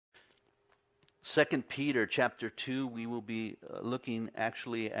2 Peter chapter 2, we will be looking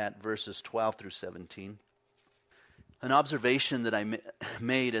actually at verses 12 through 17. An observation that I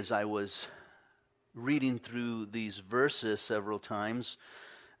made as I was reading through these verses several times,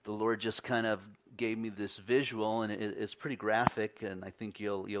 the Lord just kind of gave me this visual, and it's pretty graphic, and I think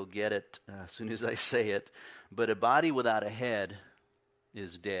you'll get it as soon as I say it. But a body without a head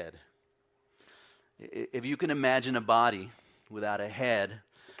is dead. If you can imagine a body without a head,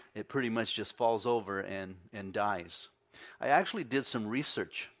 it pretty much just falls over and dies. I actually did some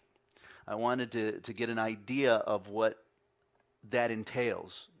research. I wanted to get an idea of what that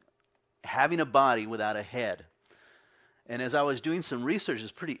entails, having a body without a head. And as I was doing some research,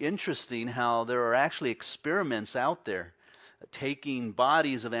 it's pretty interesting how there are actually experiments out there taking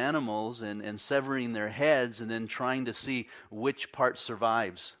bodies of animals and severing their heads and then trying to see which part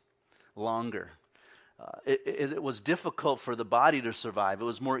survives longer. It was difficult for the body to survive. It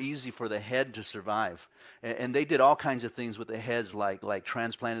was more easy for the head to survive. And they did all kinds of things with the heads, like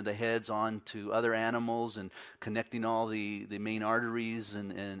transplanted the heads onto other animals and connecting all the main arteries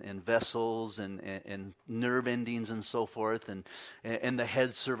and vessels and nerve endings and so forth. And the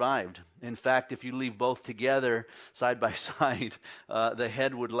head survived. In fact, if you leave both together side by side, the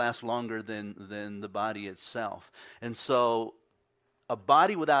head would last longer than the body itself. And so a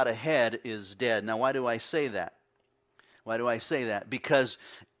body without a head is dead. Now, why do I say that? Why do I say that? Because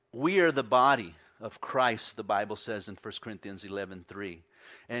we are the body of Christ, the Bible says in 1 Corinthians 11:3.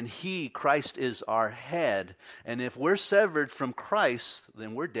 And He, Christ, is our head. And if we're severed from Christ,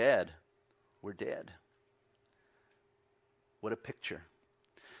 then we're dead. We're dead. What a picture.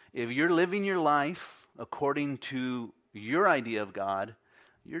 If you're living your life according to your idea of God,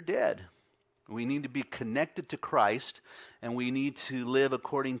 you're dead. We need to be connected to Christ, and we need to live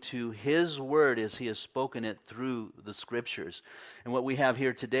according to His Word as He has spoken it through the Scriptures. And what we have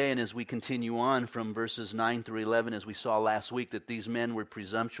here today, and as we continue on from verses 9 through 11, as we saw last week, that these men were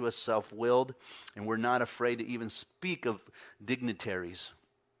presumptuous, self-willed, and were not afraid to even speak of dignitaries.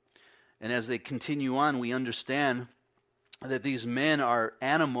 And as they continue on, we understand that these men are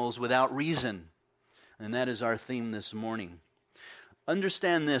animals without reason. And that is our theme this morning.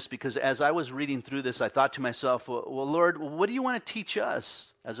 Understand this, because as I was reading through this, I thought to myself, well, Lord, what do you want to teach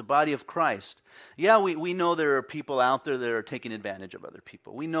us as a body of Christ? Yeah, we know there are people out there that are taking advantage of other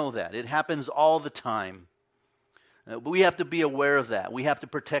people. We know that. It happens all the time. But we have to be aware of that. We have to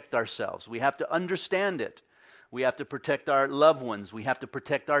protect ourselves. We have to understand it. We have to protect our loved ones. We have to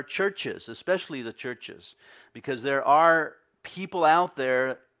protect our churches, especially the churches, because there are people out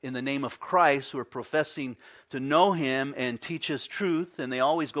there in the name of Christ who are professing to know Him and teach His truth, and they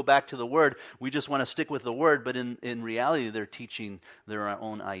always go back to the Word. We just want to stick with the Word, but in reality they're teaching their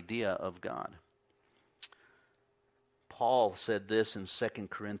own idea of God. Paul said this in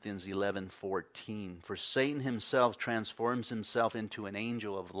 2 Corinthians 11:14, "For Satan himself transforms himself into an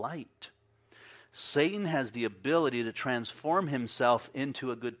angel of light." Satan has the ability to transform himself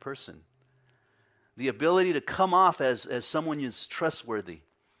into a good person. The ability to come off as someone who's trustworthy.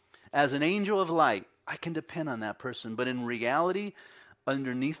 As an angel of light, I can depend on that person. But in reality,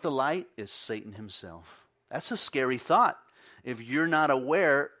 underneath the light is Satan himself. That's a scary thought if you're not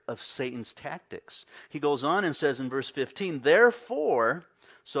aware of Satan's tactics. He goes on and says in verse 15, "Therefore,"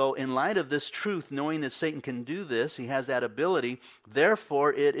 so in light of this truth, knowing that Satan can do this, he has that ability,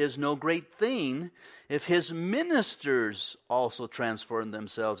 "Therefore it is no great thing if his ministers also transform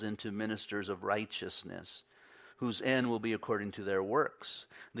themselves into ministers of righteousness, whose end will be according to their works."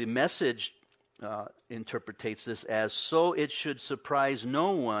 The Message interprets this as, "So it should surprise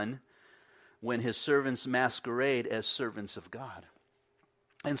no one when his servants masquerade as servants of God."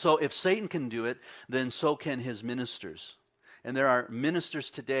 And so if Satan can do it, then so can his ministers. And there are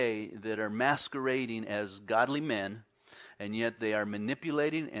ministers today that are masquerading as godly men, and yet they are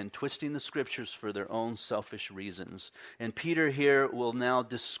manipulating and twisting the Scriptures for their own selfish reasons. And Peter here will now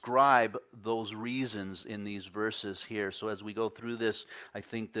describe those reasons in these verses here. So as we go through this, I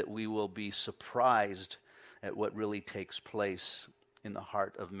think that we will be surprised at what really takes place in the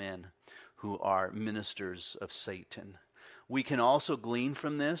heart of men who are ministers of Satan. We can also glean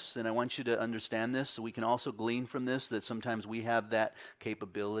from this, and I want you to understand this, we can also glean from this that sometimes we have that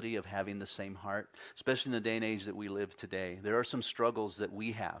capability of having the same heart, especially in the day and age that we live today. There are some struggles that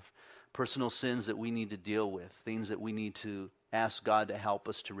we have, personal sins that we need to deal with, things that we need to ask God to help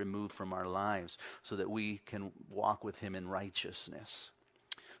us to remove from our lives so that we can walk with Him in righteousness.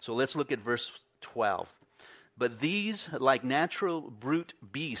 So let's look at verse 12. "But these, like natural brute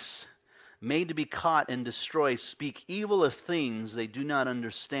beasts, made to be caught and destroyed, speak evil of things they do not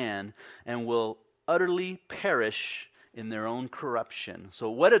understand, and will utterly perish in their own corruption. So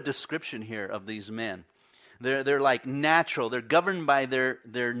what a description here of these men. They're like natural. They're governed by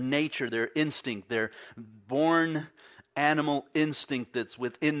their nature, their instinct, their born animal instinct that's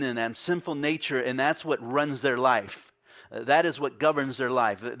within them, that sinful nature, and that's what runs their life. That is what governs their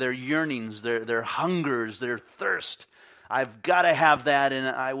life. Their yearnings, their hungers, their thirst. I've got to have that, and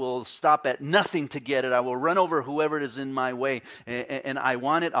I will stop at nothing to get it. I will run over whoever it is in my way, and I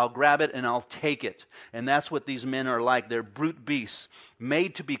want it, I'll grab it, and I'll take it. And that's what these men are like. They're brute beasts,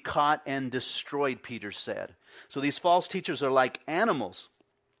 made to be caught and destroyed, Peter said. So these false teachers are like animals.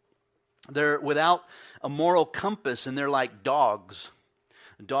 They're without a moral compass, and they're like dogs.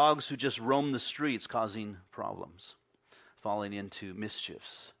 Dogs who just roam the streets causing problems, falling into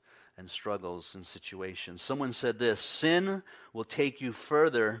mischiefs and struggles and situations. Someone said this: sin will take you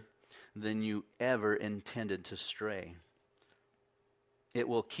further than you ever intended to stray. It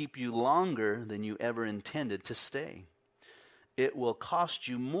will keep you longer than you ever intended to stay. It will cost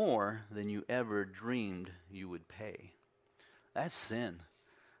you more than you ever dreamed you would pay. That's sin.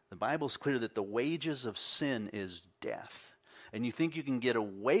 The Bible's clear that the wages of sin is death. And you think you can get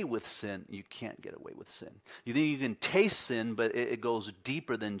away with sin, you can't get away with sin. You think you can taste sin, but it goes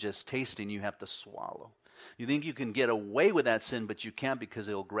deeper than just tasting. You have to swallow. You think you can get away with that sin, but you can't, because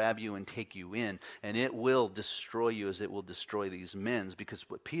it will grab you and take you in. And it will destroy you as it will destroy these men. Because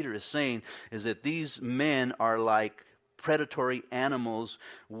what Peter is saying is that these men are like predatory animals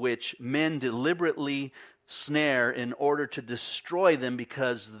which men deliberately snare in order to destroy them,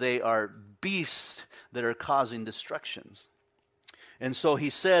 because they are beasts that are causing destructions. And so he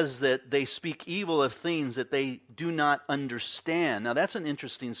says that they speak evil of things that they do not understand. Now that's an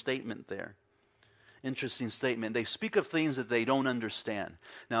interesting statement there. Interesting statement. They speak of things that they don't understand.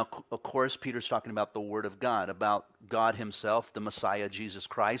 Now, of course, Peter's talking about the Word of God, about God himself, the Messiah, Jesus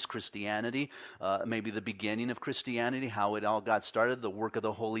Christ, Christianity, maybe the beginning of Christianity, how it all got started, the work of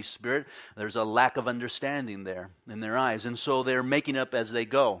the Holy Spirit. There's a lack of understanding there in their eyes. And so they're making up as they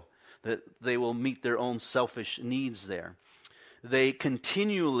go, that they will meet their own selfish needs there. They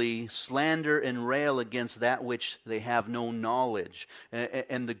continually slander and rail against that which they have no knowledge.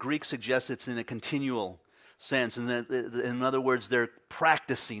 And the Greek suggests it's in a continual sense. And that, in other words, they're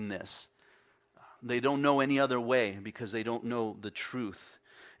practicing this. They don't know any other way because they don't know the truth.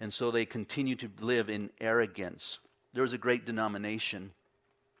 And so they continue to live in arrogance. There was a great denomination,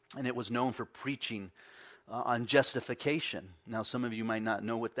 and it was known for preaching on justification. Now, some of you might not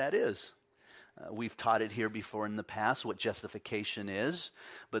know what that is. We've taught it here before in the past, what justification is.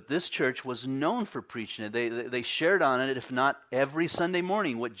 But this church was known for preaching it. They shared on it, if not every Sunday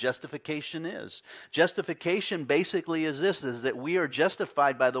morning, what justification is. Justification basically is this, is that we are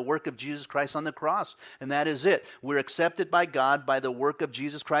justified by the work of Jesus Christ on the cross. And that is it. We're accepted by God by the work of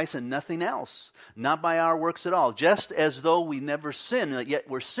Jesus Christ and nothing else. Not by our works at all. Just as though we never sin, yet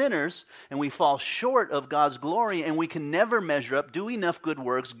we're sinners and we fall short of God's glory, and we can never measure up, do enough good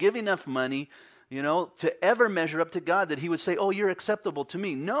works, give enough money, to ever measure up to God, that he would say, oh, you're acceptable to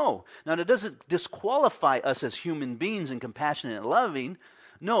me. No. Now, that doesn't disqualify us as human beings and compassionate and loving.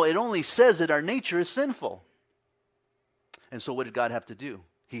 No, it only says that our nature is sinful. And so what did God have to do?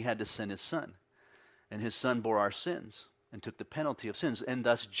 He had to send his Son. And his Son bore our sins and took the penalty of sins and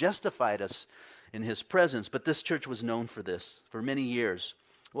thus justified us in his presence. But this church was known for this for many years.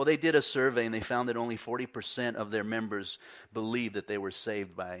 Well, they did a survey, and they found that only 40% of their members believed that they were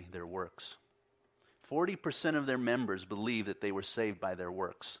saved by their works. 40% of their members believed that they were saved by their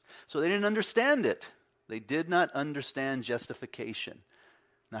works. So they didn't understand it. They did not understand justification.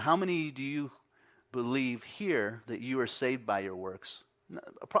 Now, how many do you believe here that you are saved by your works?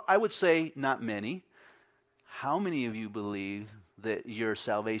 I would say not many. How many of you believe that your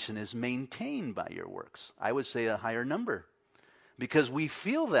salvation is maintained by your works? I would say a higher number. Because we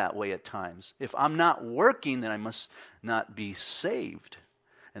feel that way at times. If I'm not working, then I must not be saved.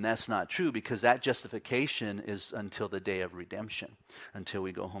 And that's not true, because that justification is until the day of redemption, until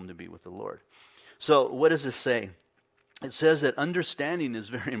we go home to be with the Lord. So what does this say? It says that understanding is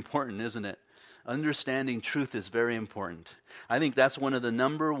very important, isn't it? Understanding truth is very important. I think that's one of the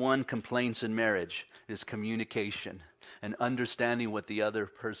number one complaints in marriage, is communication and understanding what the other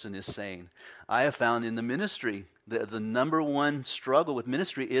person is saying. I have found in the ministry, the number one struggle with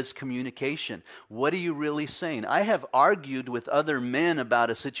ministry is communication. What are you really saying? I have argued with other men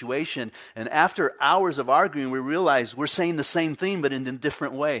about a situation, and after hours of arguing, we realize we're saying the same thing, but in a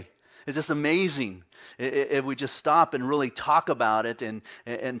different way. It's just amazing. If we just stop and really talk about it and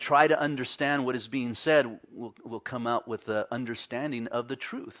try to understand what is being said, we'll come out with the understanding of the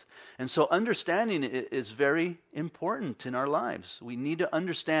truth. And so understanding is very important in our lives. We need to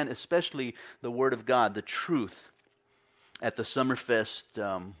understand, especially the Word of God, the truth. at the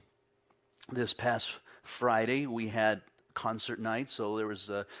Summerfest this past Friday, we had concert night. So there was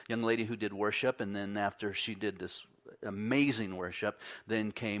a young lady who did worship, and then after she did this amazing worship,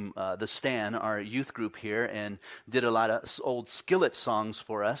 then came the Stan, our youth group here, and did a lot of old Skillet songs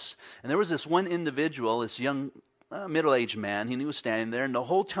for us. And there was this one individual, this young middle-aged man, and he was standing there, and the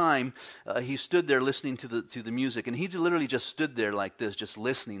whole time he stood there listening to the music, and he literally just stood there like this, just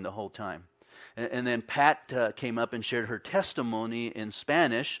listening the whole time. And then Pat came up and shared her testimony in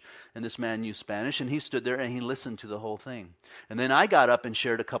Spanish, and this man knew Spanish, and he stood there and he listened to the whole thing. And then I got up and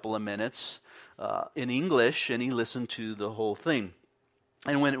shared a couple of minutes in English, and he listened to the whole thing.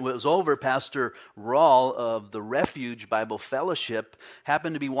 And when it was over, Pastor Rawl of the Refuge Bible Fellowship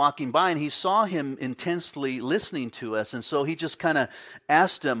happened to be walking by, and he saw him intensely listening to us. And so he just kind of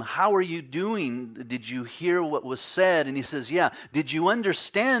asked him, "How are you doing? Did you hear what was said?" And he says, "Yeah." "Did you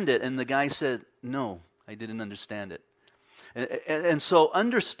understand it?" And the guy said, "No, I didn't understand it." And so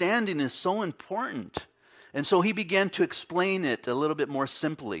understanding is so important. And so he began to explain it a little bit more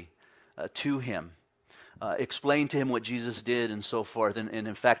simply to him. Explain to him what Jesus did and so forth. And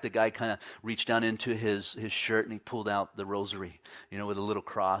in fact, the guy kind of reached down into his shirt and he pulled out the rosary, with a little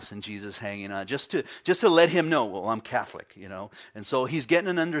cross and Jesus hanging on, just to let him know, well, I'm Catholic, And so he's getting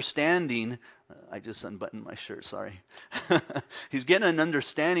an understanding. I just unbuttoned my shirt, sorry. He's getting an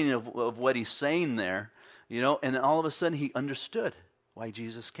understanding of what he's saying there, and then all of a sudden he understood why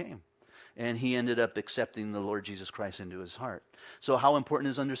Jesus came. And he ended up accepting the Lord Jesus Christ into his heart. So how important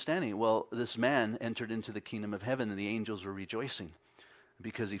is understanding? Well, this man entered into the kingdom of heaven, and the angels were rejoicing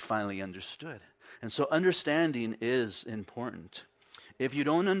because he finally understood. And so understanding is important. If you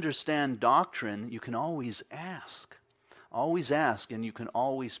don't understand doctrine, you can always ask. Always ask, and you can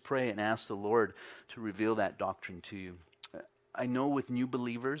always pray and ask the Lord to reveal that doctrine to you. I know with new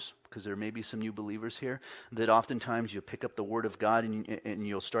believers, because there may be some new believers here, that oftentimes you pick up the Word of God and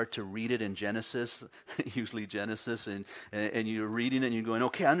you'll start to read it in Genesis, usually Genesis, and you're reading it and you're going,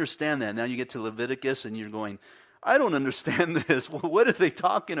 okay, I understand that. Now you get to Leviticus and you're going, I don't understand this. Well, what are they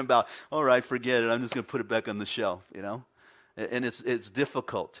talking about? All right, forget it. I'm just going to put it back on the shelf, And it's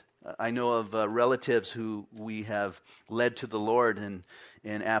difficult. I know of relatives who we have led to the Lord, and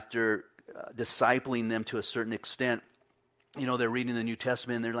after discipling them to a certain extent, they're reading the New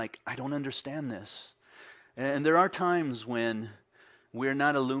Testament and they're like, I don't understand this. And there are times when we're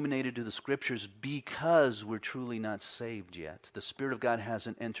not illuminated to the Scriptures because we're truly not saved yet. The Spirit of God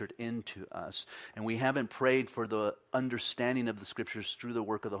hasn't entered into us, and we haven't prayed for the understanding of the Scriptures through the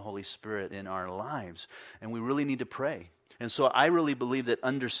work of the Holy Spirit in our lives. And we really need to pray. And so I really believe that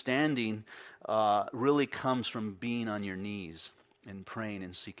understanding really comes from being on your knees and praying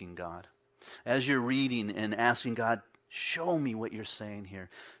and seeking God. As you're reading and asking God, show me what you're saying here.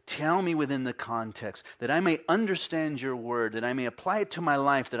 Tell me within the context, that I may understand your word, that I may apply it to my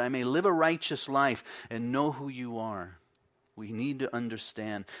life, that I may live a righteous life and know who you are. We need to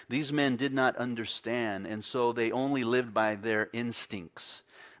understand. These men did not understand, and so they only lived by their instincts,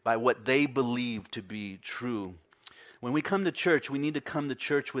 by what they believed to be true. When we come to church, we need to come to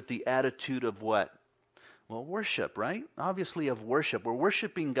church with the attitude of what? Well, worship, right? Obviously of worship. We're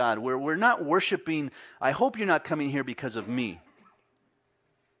worshiping God. We're not worshiping, I hope you're not coming here because of me.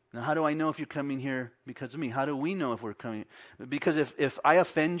 Now, how do I know if you're coming here because of me? How do we know if we're coming? Because if I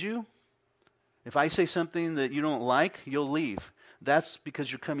offend you, if I say something that you don't like, you'll leave. That's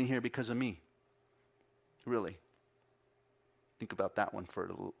because you're coming here because of me. Really. Think about that one for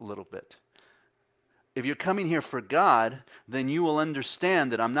a little bit. If you're coming here for God, then you will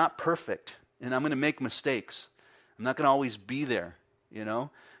understand that I'm not perfect. And I'm going to make mistakes. I'm not going to always be there, You're going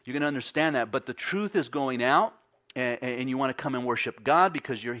to understand that. But the truth is going out, and you want to come and worship God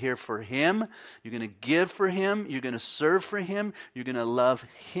because you're here for Him. You're going to give for Him. You're going to serve for Him. You're going to love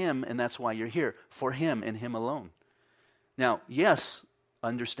Him, and that's why you're here, for Him and Him alone. Now, yes,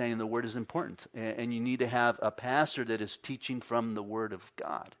 understanding the Word is important, and you need to have a pastor that is teaching from the Word of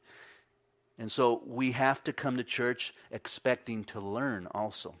God. And so we have to come to church expecting to learn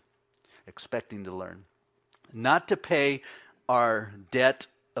also. Expecting to learn. Not to pay our debt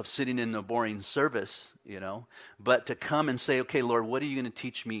of sitting in a boring service, but to come and say, okay, Lord, what are you going to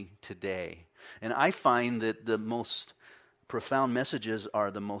teach me today? And I find that the most profound messages are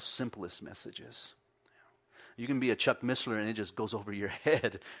the most simplest messages. You can be a Chuck Missler and it just goes over your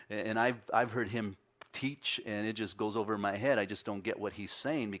head. And I've heard him teach and it just goes over my head. I just don't get what he's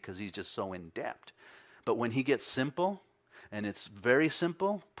saying because he's just so in depth. But when he gets simple, and it's very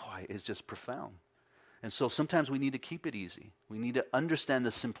simple, boy, it's just profound. And so sometimes we need to keep it easy. We need to understand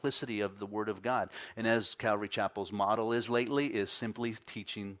the simplicity of the Word of God. And as Calvary Chapel's model is lately, is simply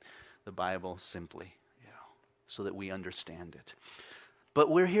teaching the Bible simply. so that we understand it. But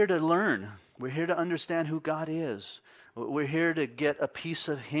we're here to learn. We're here to understand who God is. We're here to get a piece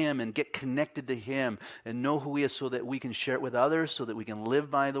of Him and get connected to Him and know who He is so that we can share it with others, so that we can live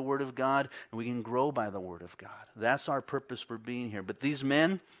by the Word of God and we can grow by the Word of God. That's our purpose for being here. But these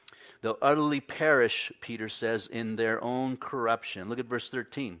men, they'll utterly perish, Peter says, in their own corruption. Look at verse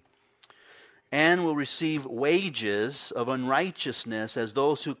 13. And will receive wages of unrighteousness as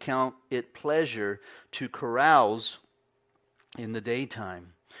those who count it pleasure to carouse in the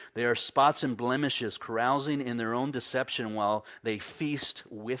daytime. They are spots and blemishes, carousing in their own deception while they feast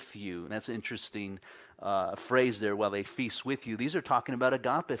with you. And that's an interesting phrase there, while they feast with you. These are talking about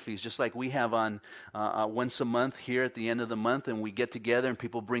agape feast, just like we have on once a month here at the end of the month, and we get together and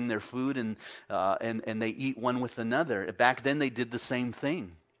people bring their food and they eat one with another. Back then they did the same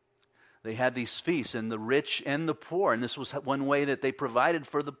thing. They had these feasts, and the rich and the poor. And this was one way that they provided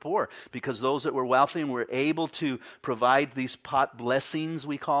for the poor, because those that were wealthy and were able to provide these pot blessings,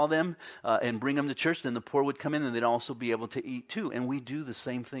 we call them, and bring them to church, then the poor would come in and they'd also be able to eat too. And we do the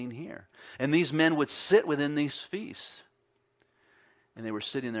same thing here. And these men would sit within these feasts. And they were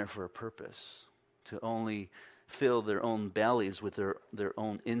sitting there for a purpose, to only fill their own bellies with their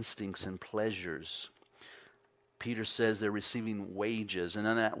own instincts and pleasures. Peter says they're receiving wages, and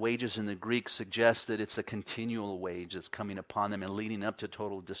then that wages in the Greek suggests that it's a continual wage that's coming upon them and leading up to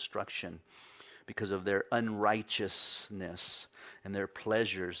total destruction because of their unrighteousness and their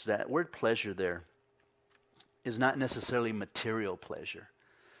pleasures. That word pleasure there is not necessarily material pleasure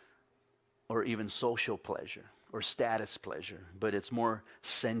or even social pleasure or status pleasure, but it's more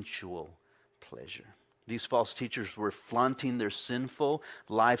sensual pleasure. These false teachers were flaunting their sinful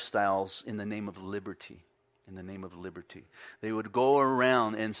lifestyles in the name of liberty. In the name of liberty. They would go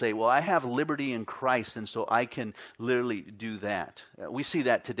around and say, well, I have liberty in Christ, and so I can literally do that. We see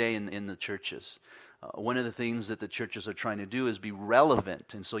that today in the churches. One of the things that the churches are trying to do is be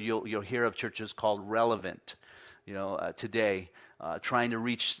relevant, and so you'll hear of churches called relevant, today, trying to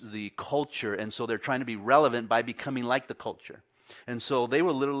reach the culture, and so they're trying to be relevant by becoming like the culture. And so they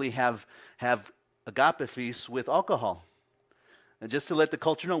will literally have agape feasts with alcohol. And just to let the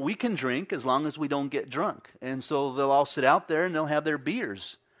culture know, we can drink as long as we don't get drunk. And so they'll all sit out there and they'll have their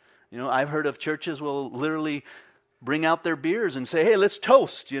beers. I've heard of churches will literally bring out their beers and say, hey, let's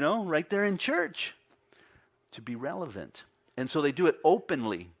toast, right there in church, to be relevant. And so they do it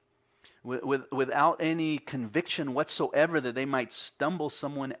openly, without any conviction whatsoever that they might stumble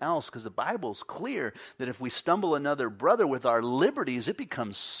someone else, because the Bible's clear that if we stumble another brother with our liberties, it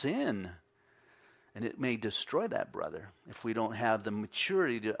becomes sin. And it may destroy that brother if we don't have the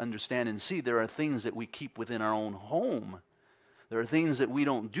maturity to understand and see there are things that we keep within our own home. There are things that we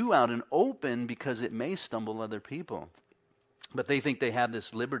don't do out in open because it may stumble other people. But they think they have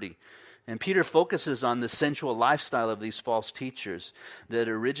this liberty. And Peter focuses on the sensual lifestyle of these false teachers that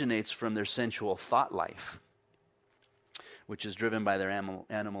originates from their sensual thought life, which is driven by their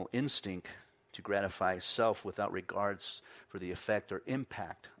animal instinct to gratify self without regards for the effect or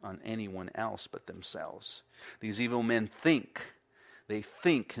impact on anyone else but themselves. These evil men think,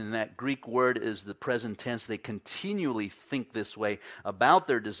 and that Greek word is the present tense, they continually think this way about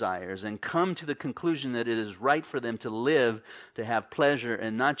their desires and come to the conclusion that it is right for them to live, to have pleasure,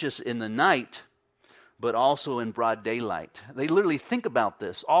 and not just in the night, but also in broad daylight. They literally think about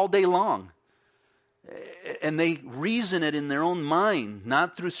this all day long. And they reason it in their own mind,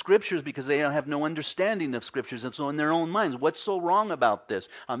 not through scriptures, because they have no understanding of scriptures. And so in their own minds, what's so wrong about this?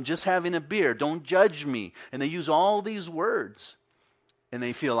 I'm just having a beer. Don't judge me. And they use all these words. And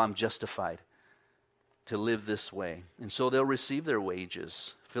they feel I'm justified to live this way. And so they'll receive their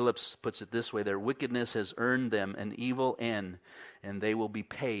wages. Phillips puts it this way: their wickedness has earned them an evil end, and they will be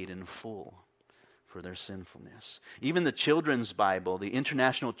paid in full for their sinfulness. Even the Children's Bible, the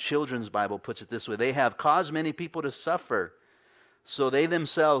International Children's Bible, puts it this way: they have caused many people to suffer, so they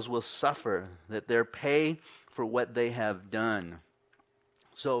themselves will suffer, that their pay for what they have done.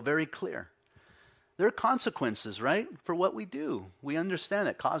 So very clear. There are consequences, right, for what we do. We understand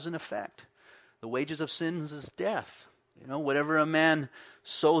that, cause and effect. The wages of sins is death. Whatever a man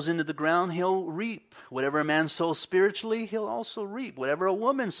sows into the ground, he'll reap. Whatever a man sows spiritually, he'll also reap. Whatever a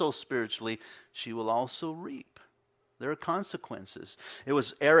woman sows spiritually, she will also reap. There are consequences. It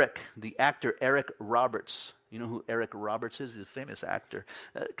was the actor Eric Roberts. You know who Eric Roberts is? He's a famous actor.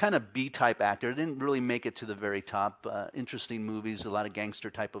 Kind of B-type actor. Didn't really make it to the very top. Interesting movies, a lot of gangster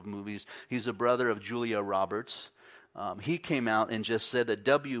type of movies. He's a brother of Julia Roberts. He came out and just said that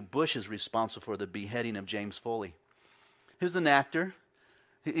W. Bush is responsible for the beheading of James Foley. He's an actor.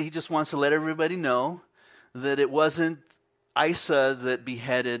 He just wants to let everybody know that it wasn't Isa that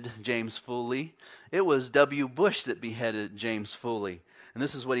beheaded James Foley. It was W. Bush that beheaded James Foley. And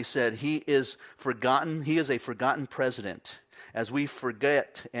this is what he said: he is forgotten. He is a forgotten president. As we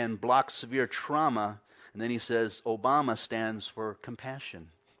forget and block severe trauma, and then he says, Obama stands for compassion.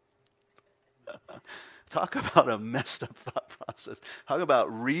 Talk about a messed up thought process. Talk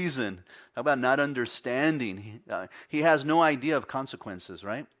about reason. Talk about not understanding. He has no idea of consequences,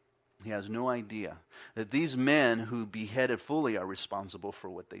 right? He has no idea that these men who beheaded Foley are responsible for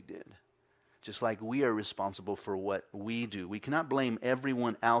what they did. Just like we are responsible for what we do. We cannot blame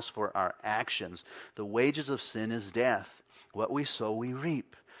everyone else for our actions. The wages of sin is death. What we sow, we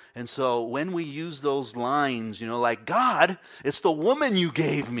reap. And so when we use those lines, like, God, it's the woman you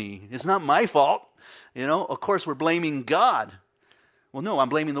gave me. It's not my fault. Of course we're blaming God. Well, no, I'm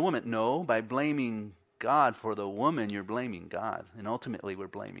blaming the woman. No, by blaming God for the woman, you're blaming God. And ultimately, we're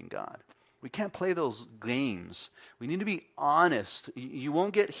blaming God. We can't play those games. We need to be honest. You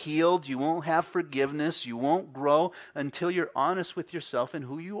won't get healed. You won't have forgiveness. You won't grow until you're honest with yourself and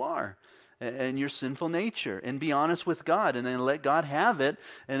who you are and your sinful nature. And be honest with God. And then let God have it.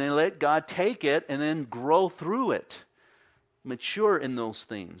 And then let God take it and then grow through it. Mature in those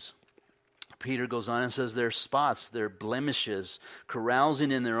things. Peter goes on and says they're spots, they're blemishes,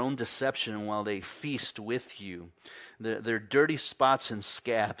 carousing in their own deception while they feast with you. They're dirty spots and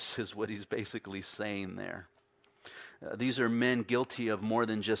scabs is what he's basically saying there. These are men guilty of more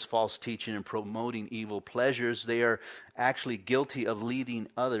than just false teaching and promoting evil pleasures. They are actually guilty of leading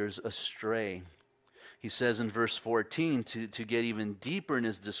others astray. He says in verse 14, to get even deeper in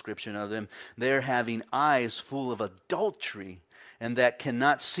his description of them, they're having eyes full of adultery, and that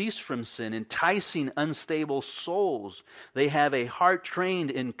cannot cease from sin, enticing unstable souls. They have a heart trained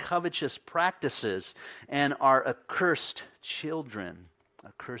in covetous practices and are accursed children.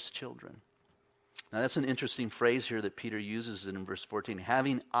 Accursed children. Now that's an interesting phrase here that Peter uses in verse 14.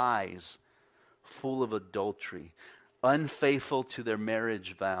 Having eyes full of adultery, unfaithful to their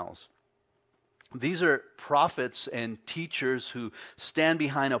marriage vows. These are prophets and teachers who stand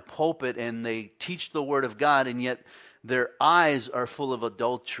behind a pulpit and they teach the word of God, and yet their eyes are full of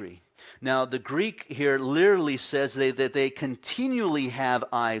adultery. Now, the Greek here literally says that they continually have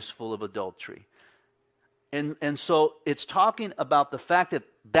eyes full of adultery. And so it's talking about the fact that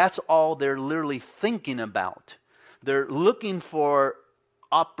that's all they're literally thinking about. They're looking for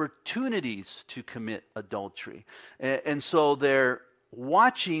opportunities to commit adultery. And so they're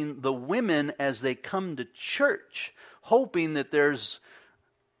watching the women as they come to church, hoping that there's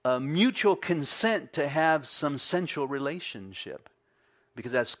a mutual consent to have some sensual relationship,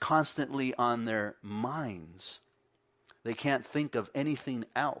 because that's constantly on their minds. They can't think of anything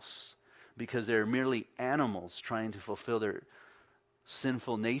else because they're merely animals trying to fulfill their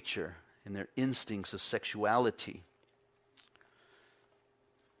sinful nature and their instincts of sexuality.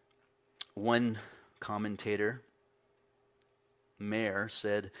 One commentator, Mayer,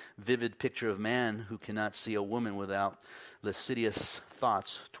 said, vivid picture of man who cannot see a woman without lascivious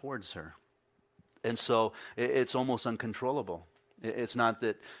thoughts towards her. And so it's almost uncontrollable. It's not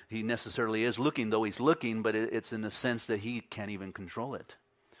that he necessarily is looking, though he's looking, but it's in the sense that he can't even control it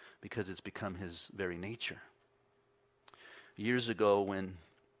because it's become his very nature. Years ago, when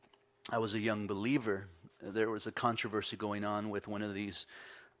I was a young believer, there was a controversy going on with one of these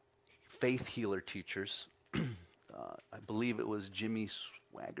faith healer teachers. I believe it was Jimmy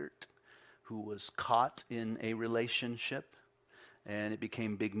Swaggart, who was caught in a relationship, and it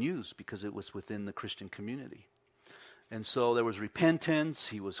became big news because it was within the Christian community. And so there was repentance.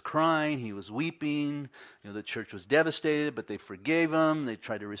 He was crying. He was weeping. The church was devastated, but they forgave him. They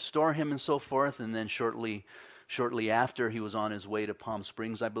tried to restore him and so forth. And then shortly after, he was on his way to Palm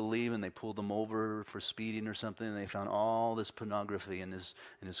Springs, I believe, and they pulled him over for speeding or something. And they found all this pornography in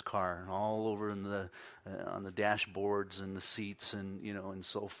his car, and all over in on the dashboards and the seats, and and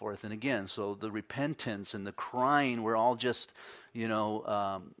so forth. And again, so the repentance and the crying were all just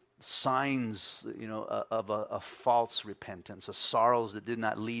signs, of a false repentance, of sorrows that did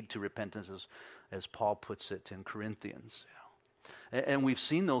not lead to repentance, as Paul puts it in Corinthians. And we've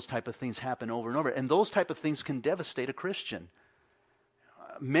seen those type of things happen over and over. And those type of things can devastate a Christian.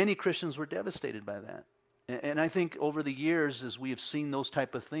 Many Christians were devastated by that. And I think over the years, as we have seen those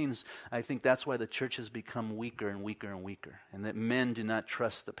type of things, I think that's why the church has become weaker and weaker and weaker. And that men do not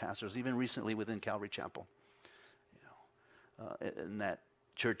trust the pastors, even recently within Calvary Chapel. In that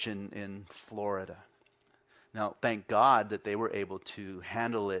church in Florida. Now, thank God that they were able to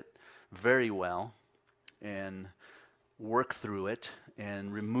handle it very well and work through it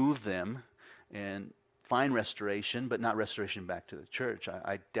and remove them and find restoration, but not restoration back to the church.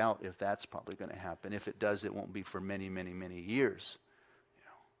 I doubt if that's probably going to happen. If it does, it won't be for many, many, many years.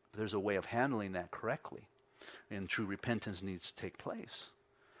 There's a way of handling that correctly, and true repentance needs to take place.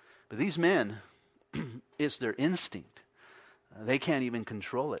 But these men, it's their instinct. They can't even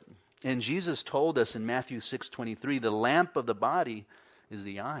control it. And Jesus told us in Matthew 6:23, the lamp of the body is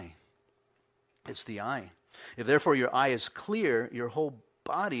the eye. It's the eye. If therefore your eye is clear, your whole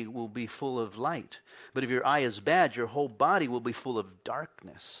body will be full of light. But if your eye is bad, your whole body will be full of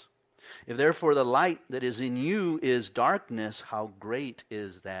darkness. If therefore the light that is in you is darkness, how great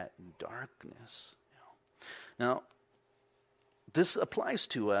is that darkness? Now, this applies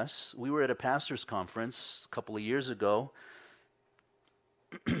to us. We were at a pastor's conference a couple of years ago,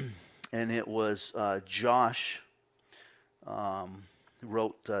 and it was Josh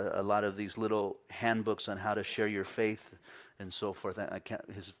wrote a lot of these little handbooks on how to share your faith and so forth.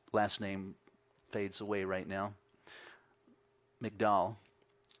 His last name fades away right now. McDowell.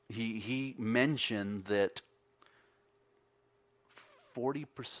 He mentioned that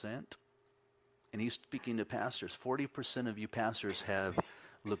 40%, and he's speaking to pastors, 40% of you pastors have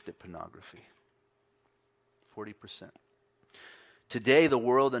looked at pornography. 40%. Today, the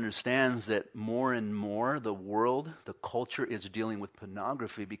world understands that more and more the culture is dealing with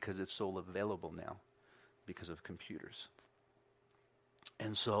pornography because it's so available now because of computers.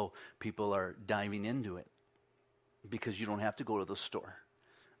 And so people are diving into it because you don't have to go to the store.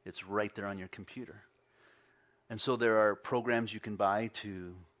 It's right there on your computer. And so there are programs you can buy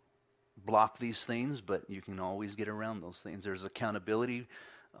to block these things, but you can always get around those things. There's accountability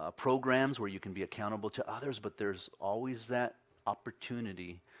programs where you can be accountable to others, but there's always that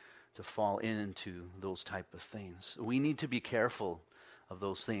opportunity to fall into those type of things. We need to be careful of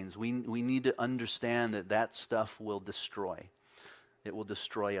those things. We need to understand that stuff will destroy. It will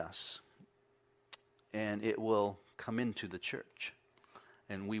destroy us. And it will come into the church.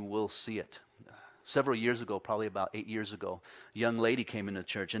 And we will see it. Several years ago, probably about 8 years ago, a young lady came into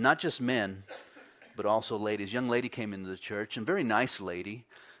church. And not just men, but also ladies. Young lady came into the church, and very nice lady.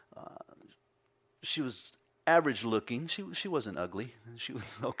 She was average looking. She wasn't ugly. She was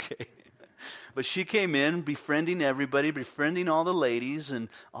okay. But she came in befriending everybody, befriending all the ladies, and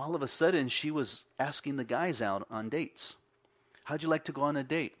all of a sudden she was asking the guys out on dates. How'd you like to go on a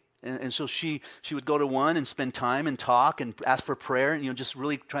date? And so she would go to one and spend time and talk and ask for prayer and just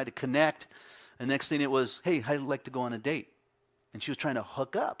really try to connect. And next thing it was, hey, how'd you like to go on a date? And she was trying to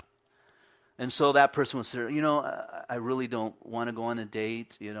hook up. And so that person would say, I really don't want to go on a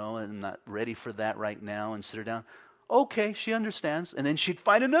date, and I'm not ready for that right now, and sit her down. Okay, she understands. And then she'd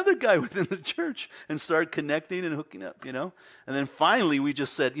find another guy within the church and start connecting and hooking up, And then finally we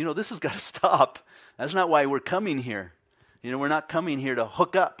just said, this has got to stop. That's not why we're coming here. We're not coming here to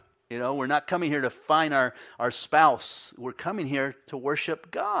hook up. We're not coming here to find our spouse. We're coming here to worship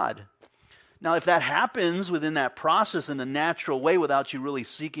God. Now, if that happens within that process in a natural way without you really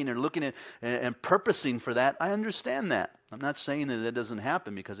seeking or looking at and purposing for that, I understand that. I'm not saying that it doesn't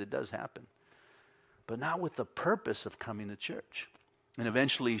happen, because it does happen. But not with the purpose of coming to church. And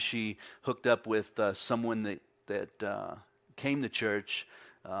eventually she hooked up with someone that came to church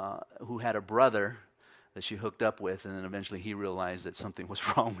who had a brother that she hooked up with, and then eventually he realized that something was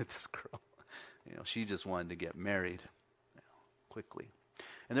wrong with this girl. She just wanted to get married quickly.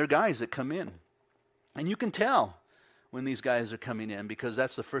 And there are guys that come in, and you can tell when these guys are coming in, because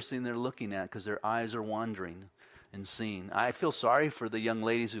that's the first thing they're looking at, because their eyes are wandering and seeing. I feel sorry for the young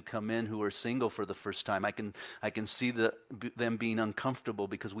ladies who come in who are single for the first time. I can see them being uncomfortable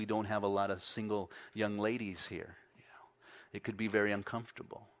because we don't have a lot of single young ladies here. It could be very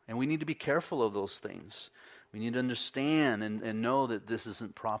uncomfortable. And we need to be careful of those things. We need to understand and know that this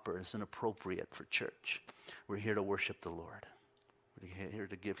isn't proper, it's inappropriate for church. We're here to worship the Lord. We're here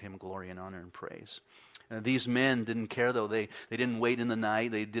to give him glory and honor and praise. These men didn't care, though. They didn't wait in the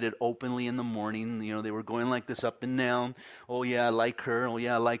night. They did it openly in the morning. They were going like this up and down. Oh, yeah, I like her. Oh,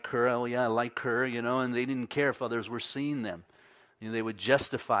 yeah, I like her. Oh, yeah, I like her. And they didn't care if others were seeing them. They would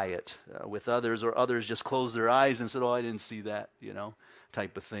justify it with others, or others just closed their eyes and said, oh, I didn't see that,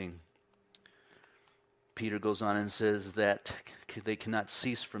 type of thing. Peter goes on and says that they cannot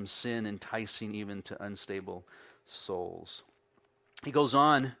cease from sin, enticing even to unstable souls. He goes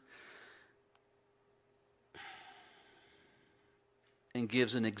on and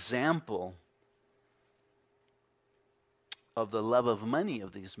gives an example of the love of money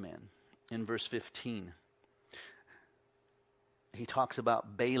of these men in verse 15. He talks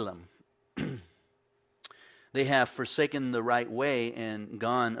about Balaam. They have forsaken the right way and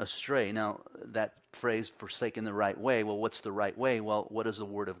gone astray. Now, that phrase, forsaken the right way, well, what's the right way? Well, what does the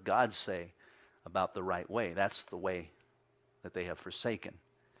Word of God say about the right way. That's the way that they have forsaken.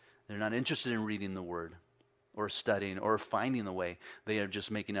 They're not interested in reading the Word or studying or finding the way. They are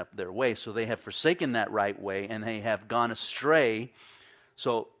just making up their way. So they have forsaken that right way, and they have gone astray.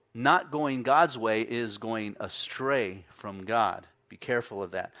 So not going God's way is going astray from God. Be careful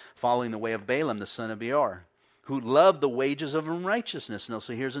of that. Following the way of Balaam, the son of Beor, who loved the wages of unrighteousness. Now,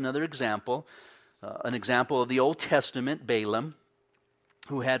 so here's another example. An example of the Old Testament, Balaam,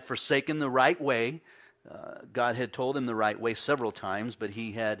 who had forsaken the right way. God had told him the right way several times, but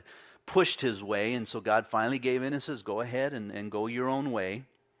he had pushed his way, and so God finally gave in and says, go ahead and go your own way.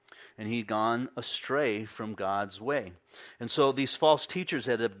 And he'd gone astray from God's way. And so these false teachers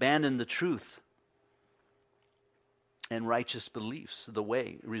had abandoned the truth and righteous beliefs, the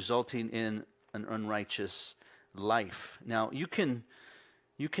way, resulting in an unrighteous life. Now, you can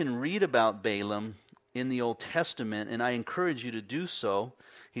read about Balaam in the Old Testament, and I encourage you to do so.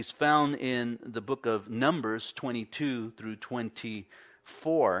 He's found in the book of Numbers 22 through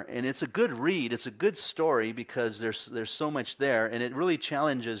 24, and it's a good read. It's a good story because there's so much there, and it really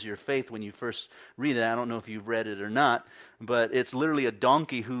challenges your faith when you first read it. I don't know if you've read it or not, but it's literally a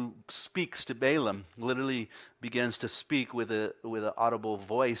donkey who speaks to Balaam, literally begins to speak with an audible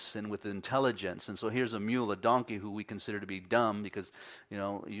voice and with intelligence. And so here's a mule, a donkey, who we consider to be dumb because,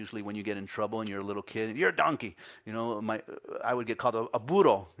 usually when you get in trouble and you're a little kid, you're a donkey. I would get called a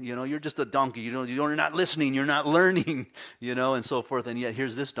burro. You're just a donkey. You're not listening. You're not learning. And so forth. And yet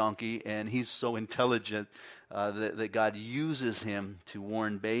here's this donkey, and he's so intelligent that God uses him to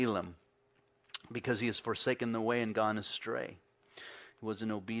warn Balaam because he has forsaken the way and gone astray. He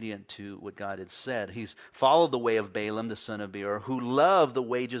wasn't obedient to what God had said. He's followed the way of Balaam, the son of Beor, who loved the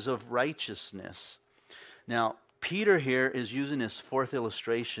wages of righteousness. Now, Peter here is using his fourth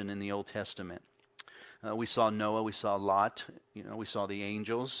illustration in the Old Testament. We saw Noah, we saw Lot, we saw the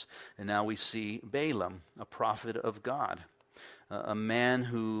angels, and now we see Balaam, a prophet of God, a man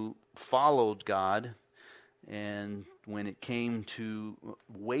who followed God, and when it came to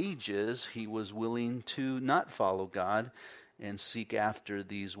wages, he was willing to not follow God and seek after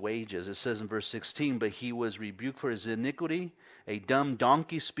these wages. It says in verse 16, but he was rebuked for his iniquity. A dumb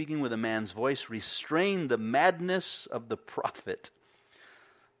donkey speaking with a man's voice restrained the madness of the prophet.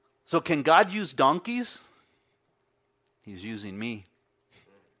 So can God use donkeys? He's using me.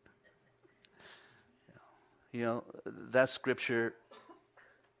 That scripture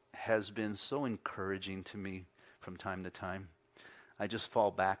has been so encouraging to me from time to time. I just fall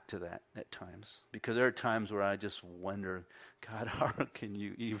back to that at times because there are times where I just wonder, God, how can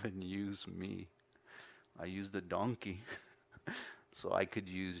you even use me? I used the donkey so I could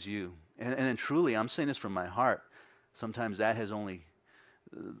use you. And truly, I'm saying this from my heart. Sometimes that has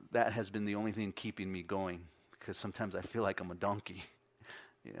been the only thing keeping me going because sometimes I feel like I'm a donkey.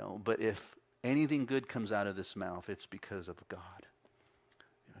 But if anything good comes out of this mouth, it's because of God,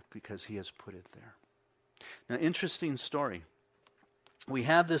 because he has put it there. Now, interesting story. We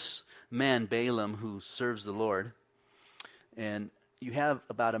have this man, Balaam, who serves the Lord, and you have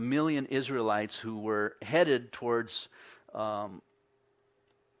about 1 million Israelites who were headed towards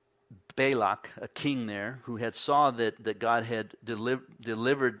Balak, a king there, who had saw that God had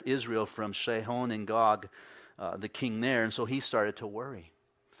delivered Israel from Sihon and Og, the king there, and so he started to worry.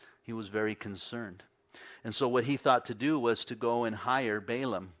 He was very concerned. And so what he thought to do was to go and hire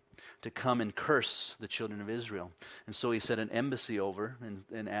Balaam to come and curse the children of Israel. And so he sent an embassy over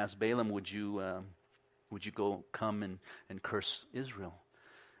and asked Balaam, would you go come and curse Israel?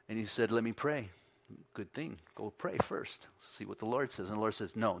 And he said, let me pray. Good thing. Go pray first. See what the Lord says. And the Lord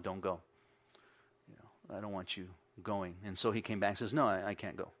says, no, don't go. I don't want you going. And so he came back and says, no, I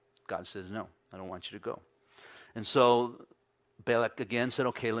can't go. God says, no, I don't want you to go. And so Balak again said,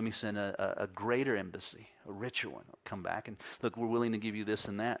 okay, let me send a greater embassy, a richer one. I'll come back and look, we're willing to give you this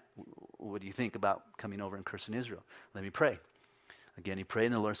and that. What do you think about coming over and cursing Israel? Let me pray. Again, he prayed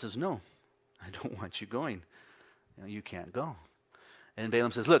and the Lord says, no, I don't want you going. You can't go. And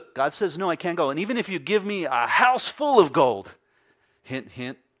Balaam says, look, God says, no, I can't go. And even if you give me a house full of gold, hint,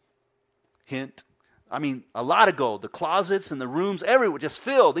 hint, hint. I mean, a lot of gold. The closets and the rooms, everywhere, just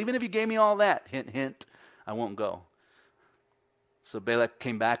filled. Even if you gave me all that, hint, hint, I won't go. So Balak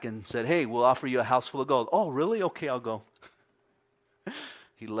came back and said, hey, we'll offer you a house full of gold. Oh, really? Okay, I'll go.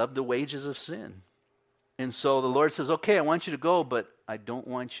 He loved the wages of sin. And so the Lord says, okay, I want you to go, but I don't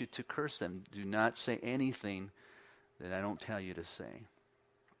want you to curse them. Do not say anything that I don't tell you to say.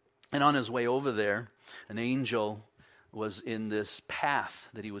 And on his way over there, an angel was in this path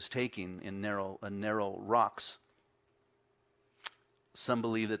that he was taking in narrow rocks. Some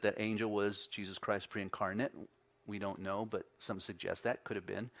believe that angel was Jesus Christ pre-incarnate. We don't know, but some suggest that could have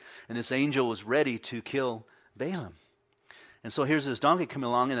been. And this angel was ready to kill Balaam. And so here's this donkey coming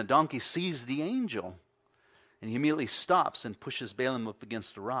along, and the donkey sees the angel. And he immediately stops and pushes Balaam up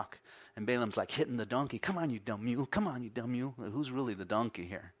against the rock. And Balaam's like hitting the donkey. Come on, you dumb mule. Come on, you dumb mule. Who's really the donkey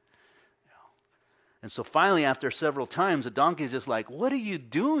here? And so finally, after several times, the donkey's just like, what are you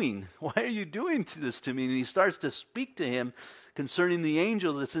doing? Why are you doing this to me? And he starts to speak to him concerning the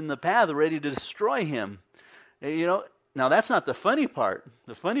angel that's in the path, ready to destroy him. Now that's not the funny part.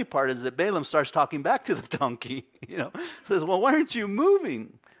 The funny part is that Balaam starts talking back to the donkey. Says, well, why aren't you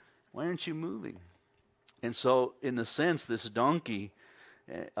moving? Why aren't you moving? And so, in a sense, this donkey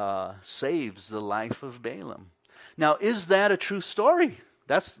saves the life of Balaam. Now, is that a true story?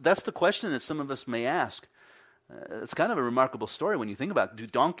 That's the question that some of us may ask. It's kind of a remarkable story when you think about it. Do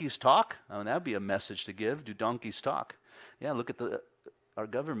donkeys talk? Oh, that would be a message to give. Do donkeys talk? Yeah, look at our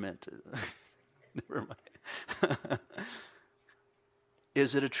government. Never mind.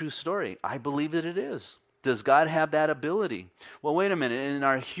 Is it a true story? I believe that it is. Does God have that ability? Well, wait a minute. In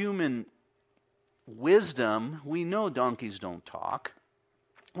our human wisdom, we know donkeys don't talk.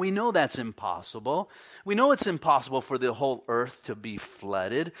 We know that's impossible. We know it's impossible for the whole earth to be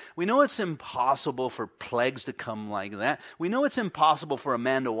flooded. We know it's impossible for plagues to come like that. We know it's impossible for a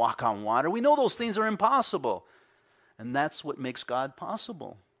man to walk on water. We know those things are impossible. And that's what makes God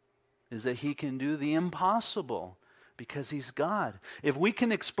possible, is that he can do the impossible because he's God. If we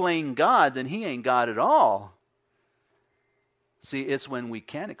can explain God, then he ain't God at all. See, it's when we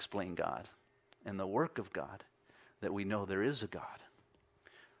can't explain God and the work of God that we know there is a God.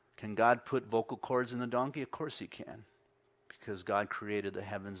 Can God put vocal cords in the donkey? Of course he can, because God created the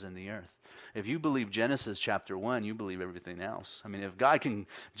heavens and the earth. If you believe Genesis chapter 1, you believe everything else. I mean, if God can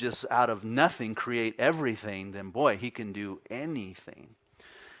just out of nothing create everything, then boy, he can do anything.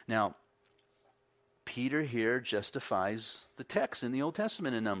 Now, Peter here justifies the text in the Old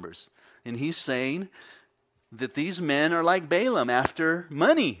Testament in Numbers. And he's saying that these men are like Balaam after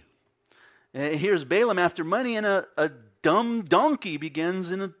money. Here's Balaam after money, and a dumb donkey begins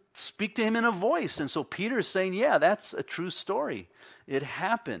to speak to him in a voice. And so Peter's saying, yeah, that's a true story. It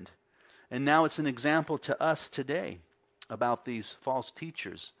happened. And now it's an example to us today about these false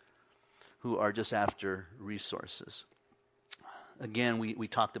teachers who are just after resources. Again, we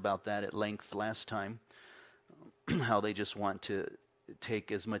talked about that at length last time, how they just want to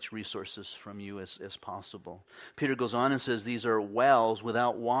take as much resources from you as possible. Peter goes on and says, these are wells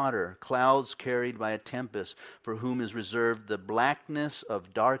without water, clouds carried by a tempest, for whom is reserved the blackness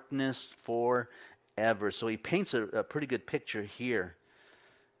of darkness forever. So he paints a pretty good picture here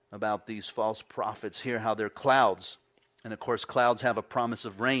about these false prophets here, how they're clouds. And of course, clouds have a promise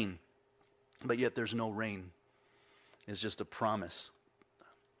of rain, but yet there's no rain. It's just a promise.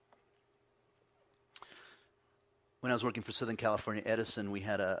 When I was working for Southern California Edison, we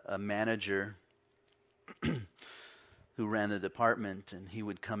had a manager who ran the department, and he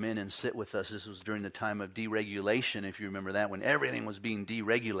would come in and sit with us. This was during the time of deregulation, if you remember that, when everything was being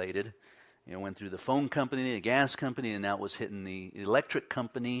deregulated. Went through the phone company, the gas company, and now it was hitting the electric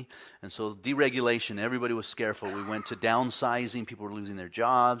company. And so deregulation, everybody was scareful. We went to downsizing. People were losing their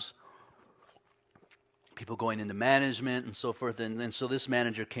jobs. People going into management and so forth. And so this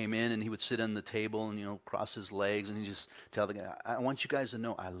manager came in, and he would sit on the table and, cross his legs, and he just tell the guy, I want you guys to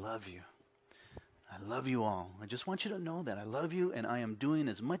know I love you. I love you all. I just want you to know that I love you, and I am doing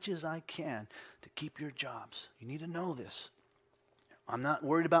as much as I can to keep your jobs. You need to know this. I'm not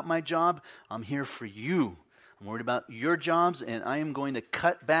worried about my job. I'm here for you. I'm worried about your jobs, and I am going to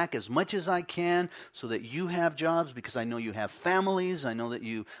cut back as much as I can so that you have jobs, because I know you have families. I know that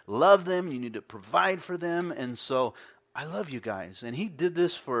you love them. You need to provide for them. And so I love you guys. And he did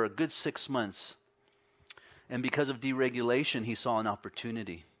this for a good 6 months. And because of deregulation, he saw an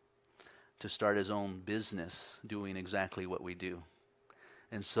opportunity to start his own business doing exactly what we do.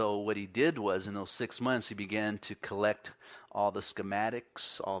 And so what he did was, in those 6 months, he began to collect all the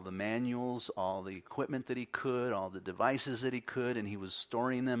schematics, all the manuals, all the equipment that he could, all the devices that he could, and he was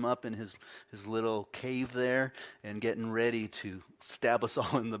storing them up in his little cave there and getting ready to stab us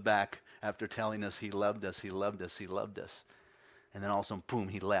all in the back after telling us he loved us, he loved us, he loved us. And then all of a sudden, boom,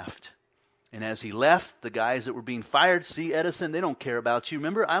 he left. And as he left, the guys that were being fired, see, Edison, they don't care about you.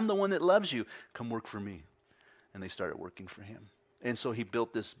 Remember, I'm the one that loves you. Come work for me. And they started working for him. And so he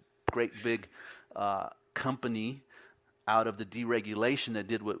built this great big company out of the deregulation that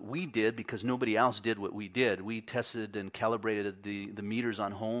did what we did, because nobody else did what we did. We tested and calibrated the meters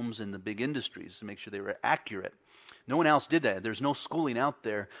on homes and the big industries to make sure they were accurate. No one else did that. There's no schooling out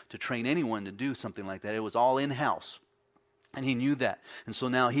there to train anyone to do something like that. It was all in-house. And he knew that. And so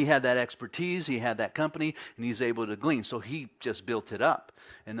now he had that expertise, he had that company, and he's able to glean. So he just built it up.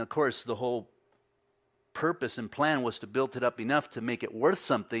 And of course, the whole purpose and plan was to build it up enough to make it worth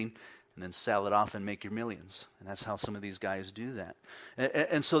something and then sell it off and make your millions. And that's how some of these guys do that.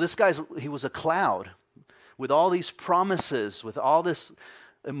 And so this he was a cloud with all these promises, with all this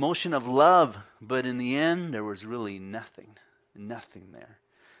emotion of love. But in the end, there was really nothing there.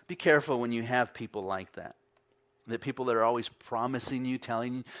 Be careful when you have people like that. The people that are always promising you,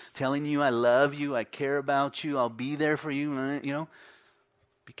 telling you, I love you, I care about you, I'll be there for you,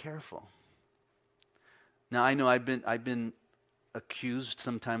 be careful. Now, I know I've been accused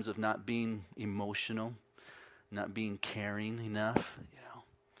sometimes of not being emotional, not being caring enough,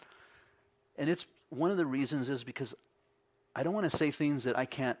 And it's one of the reasons is because I don't want to say things that I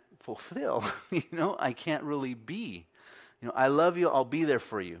can't fulfill, I can't really be. I love you, I'll be there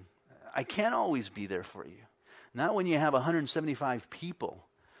for you. I can't always be there for you. Not when you have 175 people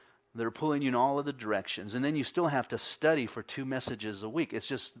that are pulling you in all of the directions, and then you still have to study for 2 messages a week. It's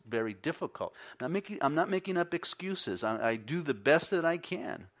just very difficult. I'm not making up excuses. I do the best that I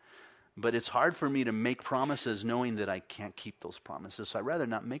can, but it's hard for me to make promises knowing that I can't keep those promises. So I'd rather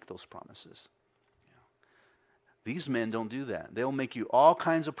not make those promises. These men don't do that. They'll make you all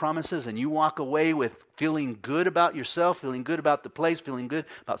kinds of promises, and you walk away with feeling good about yourself, feeling good about the place, feeling good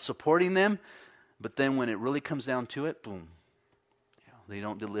about supporting them. But then when it really comes down to it, boom, they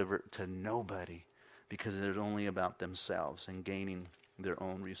don't deliver it to nobody because it's only about themselves and gaining their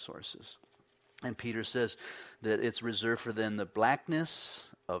own resources. And Peter says that it's reserved for them the blackness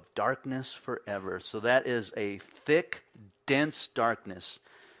of darkness forever. So that is a thick, dense darkness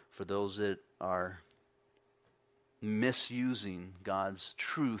for those that are misusing God's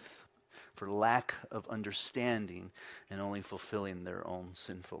truth for lack of understanding and only fulfilling their own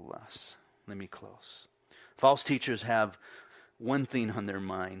sinful lusts. Let me close. False teachers have one thing on their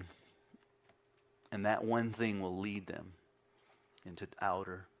mind, and that one thing will lead them into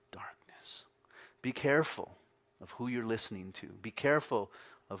outer darkness. Be careful of who you're listening to. Be careful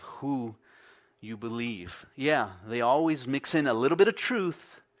of who you believe. Yeah, they always mix in a little bit of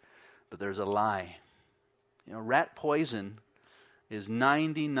truth, but there's a lie. Rat poison is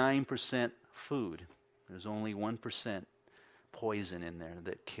 99% food. There's only 1% poison in there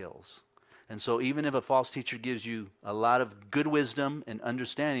that kills. And so even if a false teacher gives you a lot of good wisdom and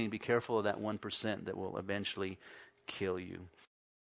understanding, be careful of that 1% that will eventually kill you.